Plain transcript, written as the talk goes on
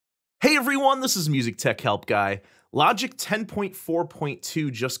Hey everyone, this is MusicTechHelpGuy. Logic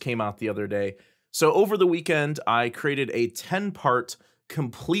 10.4.2 just came out the other day. So over the weekend, I created a 10-part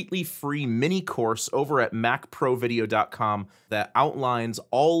completely free mini course over at macprovideo.com that outlines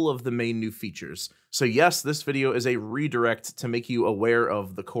all of the main new features. So yes, this video is a redirect to make you aware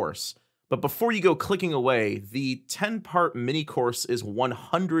of the course. But before you go clicking away, the 10-part mini course is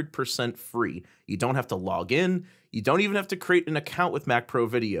 100% free. You don't have to log in. You don't even have to create an account with Mac Pro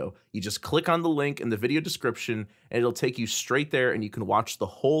Video. You just click on the link in the video description and it'll take you straight there and you can watch the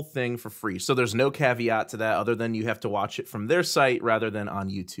whole thing for free. So there's no caveat to that other than you have to watch it from their site rather than on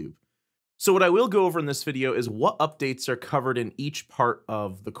YouTube. So what I will go over in this video is what updates are covered in each part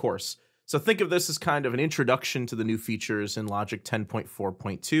of the course. So think of this as kind of an introduction to the new features in Logic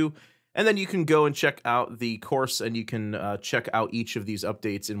 10.4.2. And then you can go and check out the course and you can check out each of these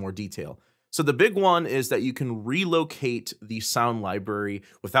updates in more detail. So the big one is that you can relocate the sound library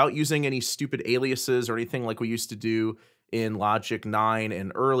without using any stupid aliases or anything like we used to do in Logic 9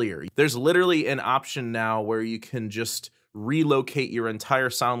 and earlier. There's literally an option now where you can just relocate your entire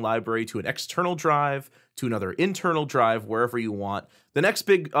sound library to an external drive, to another internal drive, wherever you want. The next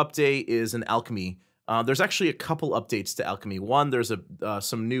big update is in Alchemy. There's actually a couple updates to Alchemy. One, there's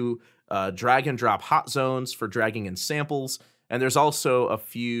some new drag and drop hot zones for dragging in samples. And there's also a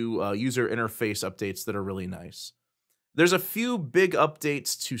few user interface updates that are really nice. There's a few big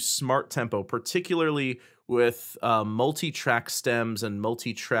updates to Smart Tempo, particularly with multi-track stems and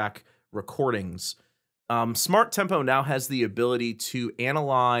multi-track recordings. Smart Tempo now has the ability to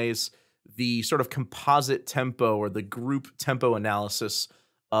analyze the sort of composite tempo or the group tempo analysis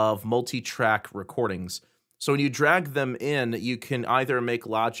of multi-track recordings. So when you drag them in, you can either make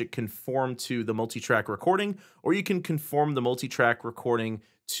Logic conform to the multi-track recording, or you can conform the multi-track recording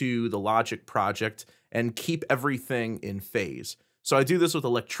to the Logic project and keep everything in phase. So I do this with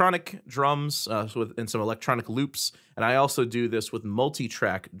electronic drums and some electronic loops, and I also do this with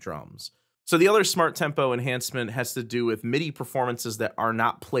multi-track drums. So the other Smart Tempo enhancement has to do with MIDI performances that are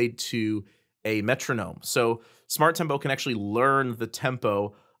not played to a metronome. So Smart Tempo can actually learn the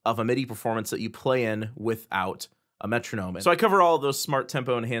tempo of a MIDI performance that you play in without a metronome. So I cover all of those Smart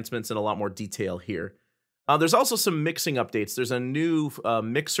Tempo enhancements in a lot more detail here. There's also some mixing updates. There's a new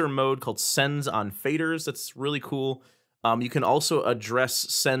mixer mode called Sends on Faders. That's really cool. You can also address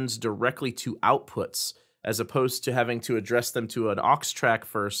sends directly to outputs as opposed to having to address them to an aux track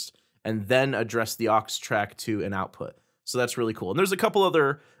first and then address the aux track to an output. So that's really cool. And there's a couple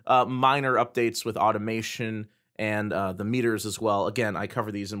other minor updates with automation and the meters as well. Again, I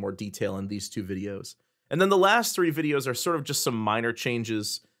cover these in more detail in these two videos. And then the last three videos are sort of just some minor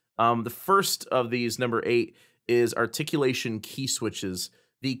changes. The first of these, number 8, is articulation key switches.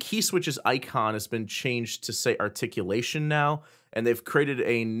 The key switches icon has been changed to say articulation now, and they've created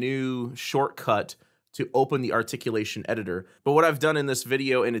a new shortcut to open the articulation editor. But what I've done in this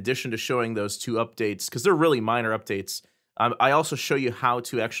video, in addition to showing those two updates, because they're really minor updates, I also show you how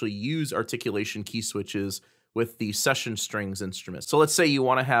to actually use articulation key switches with the session strings instrument. So let's say you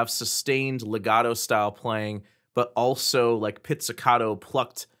want to have sustained legato style playing, but also like pizzicato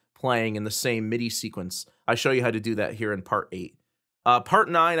plucked playing in the same MIDI sequence. I show you how to do that here in part 8. Part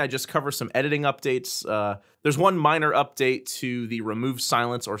 9, I just cover some editing updates. There's one minor update to the remove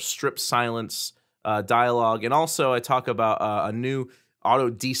silence or strip silence dialog, and also I talk about a new auto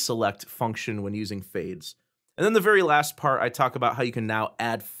deselect function when using fades. And then the very last part, I talk about how you can now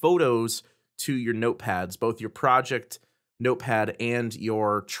add photos to your notepads, both your project notepad and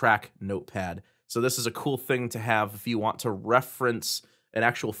your track notepad. So this is a cool thing to have if you want to reference an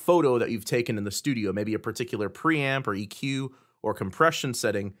actual photo that you've taken in the studio, maybe a particular preamp or EQ or compression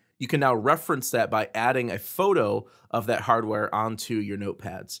setting. You can now reference that by adding a photo of that hardware onto your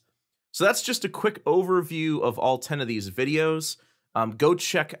notepads. So that's just a quick overview of all 10 of these videos. Go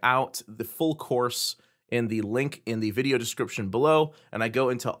check out the full course in the link in the video description below, and I go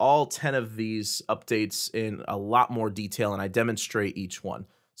into all 10 of these updates in a lot more detail, and I demonstrate each one.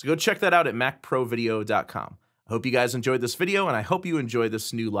 So go check that out at macprovideo.com. I hope you guys enjoyed this video, and I hope you enjoy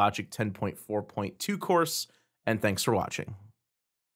this new Logic 10.4.2 course, and thanks for watching.